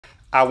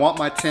I want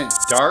my tint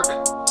dark,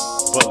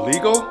 but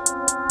legal?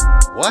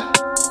 What?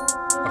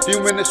 A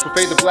few minutes with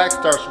Fade to Black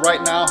starts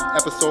right now,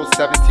 episode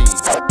 17.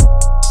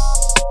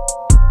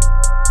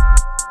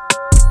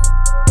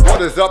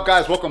 What is up,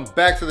 guys? Welcome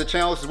back to the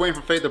channel. This is Wayne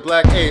from Fade to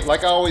Black. Hey,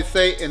 like I always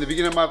say in the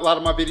beginning of a lot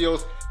of my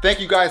videos, thank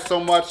you guys so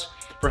much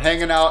for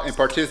hanging out and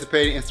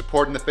participating and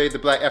supporting the Fade to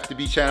Black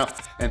FTB channel.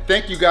 And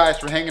thank you guys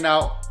for hanging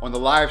out on the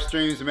live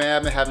streams, man.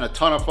 I've been having a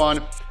ton of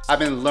fun. I've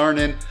been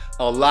learning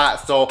a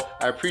lot. So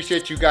I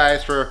appreciate you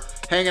guys for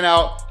hanging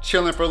out,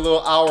 chilling for a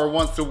little hour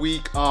once a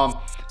week,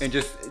 and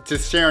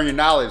just sharing your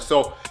knowledge.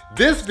 So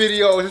this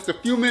video is just a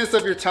few minutes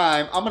of your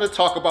time. I'm gonna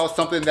talk about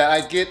something that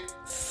I get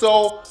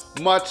so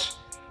much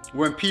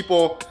when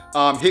people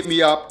hit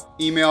me up,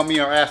 email me,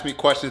 or ask me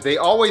questions. They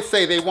always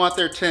say they want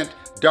their tint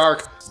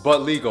dark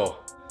but legal.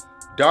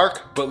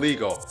 Dark but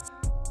legal.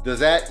 Does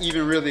that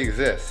even really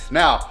exist?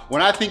 Now,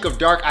 when I think of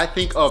dark, I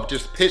think of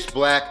just pitch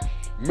black,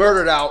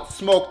 murdered out,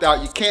 smoked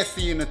out. You can't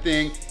see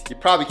anything. You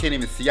probably can't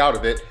even see out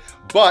of it.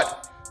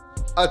 But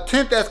a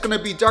tint that's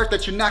gonna be dark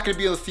that you're not gonna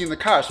be able to see in the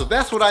car. So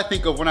that's what I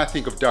think of when I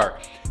think of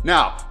dark.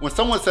 Now, when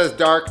someone says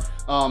dark,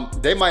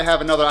 they might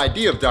have another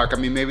idea of dark. I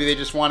mean, maybe they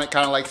just want it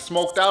kind of like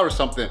smoked out or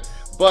something.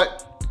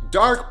 But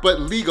dark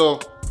but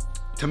legal,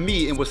 to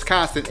me in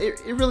Wisconsin,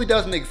 it really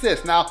doesn't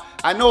exist. Now,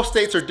 I know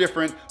states are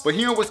different, but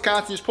here in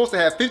Wisconsin, you're supposed to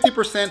have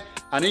 50%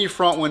 on any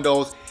front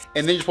windows,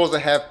 and then you're supposed to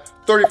have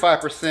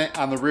 35%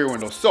 on the rear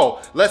windows.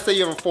 So let's say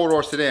you have a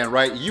four-door sedan,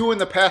 right? You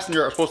and the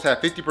passenger are supposed to have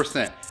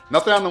 50%.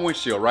 Nothing on the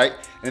windshield, right?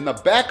 In the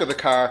back of the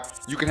car,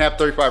 you can have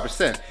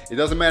 35%. It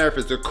doesn't matter if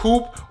it's a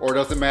coupe or it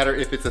doesn't matter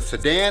if it's a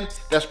sedan.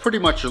 That's pretty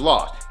much your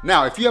loss.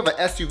 Now, if you have an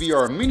SUV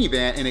or a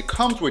minivan and it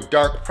comes with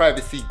dark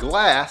privacy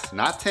glass,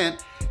 not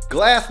tint,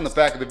 glass in the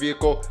back of the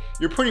vehicle,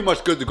 you're pretty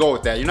much good to go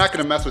with that. You're not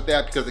gonna mess with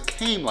that because it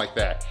came like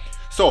that.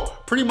 So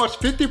pretty much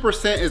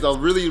 50% is a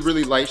really,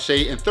 really light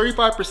shade and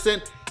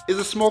 35% is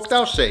a smoked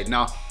out shade.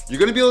 Now, you're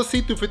gonna be able to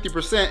see through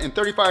 50% and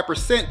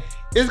 35%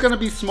 is gonna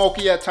be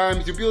smoky at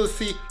times. You'll be able to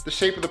see the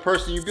shape of the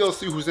person, you'll be able to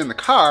see who's in the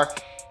car,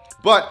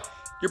 but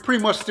you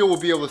pretty much still will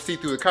be able to see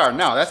through the car.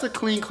 Now, that's a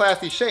clean,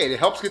 classy shade. It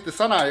helps get the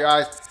sun out of your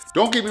eyes.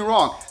 Don't get me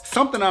wrong,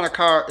 something on a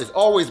car is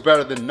always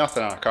better than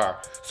nothing on a car.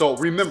 So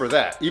remember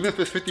that, even if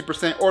it's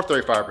 50% or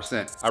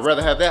 35%, I'd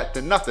rather have that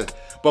than nothing.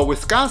 But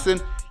Wisconsin,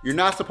 you're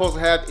not supposed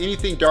to have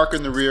anything dark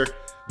in the rear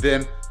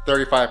than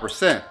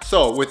 35%.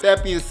 So with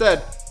that being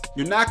said,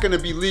 you're not gonna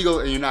be legal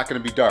and you're not gonna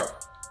be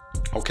dark.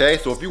 Okay,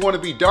 so if you wanna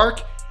be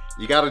dark,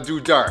 you gotta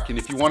do dark. And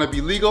if you wanna be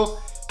legal,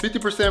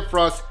 50%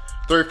 front,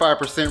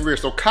 35% rear.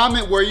 So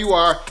comment where you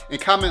are and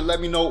comment,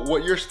 let me know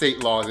what your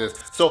state law is.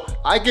 So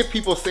I get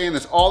people saying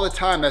this all the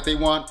time that they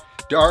want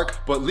dark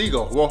but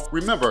legal. Well,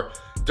 remember,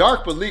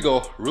 dark but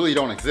legal really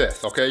don't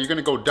exist, okay? You're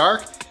gonna go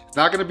dark, it's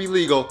not gonna be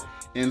legal,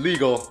 and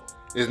legal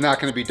is not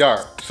gonna be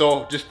dark.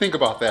 So just think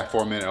about that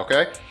for a minute,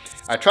 okay?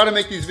 I try to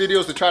make these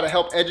videos to try to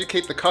help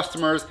educate the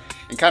customers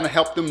and kind of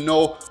help them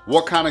know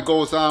what kind of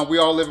goes on. We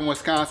all live in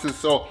Wisconsin,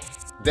 so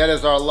that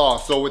is our law.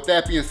 So with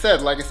that being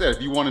said, like I said,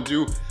 if you want to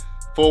do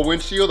full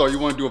windshield or you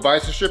want to do a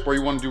visor strip or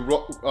you want to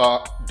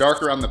do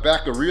darker on the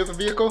back or rear of the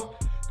vehicle,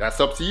 that's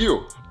up to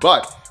you.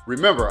 But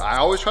remember, I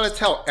always try to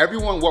tell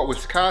everyone what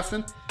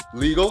Wisconsin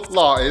legal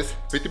law is: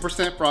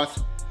 50% front,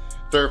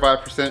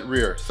 35%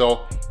 rear.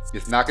 So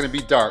it's not going to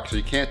be dark, so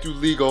you can't do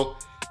legal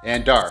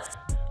and dark.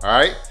 All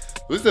right,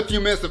 this is a few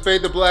minutes of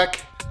Fade to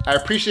Black. I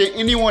appreciate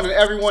anyone and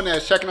everyone that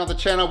is checking out the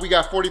channel. We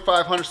got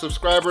 4,500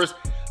 subscribers.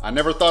 I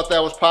never thought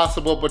that was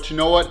possible, but you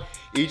know what?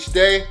 Each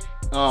day,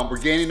 we're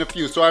gaining a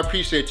few, so I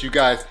appreciate you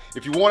guys.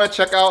 If you want to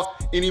check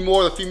out any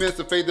more of the few minutes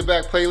of Fade to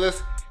Black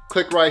playlist,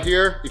 click right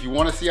here. If you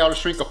want to see how to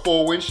shrink a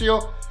full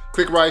windshield,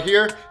 click right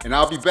here, and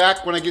I'll be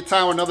back when I get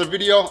time with another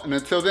video. And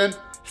until then,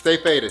 stay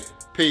faded.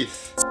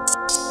 Peace.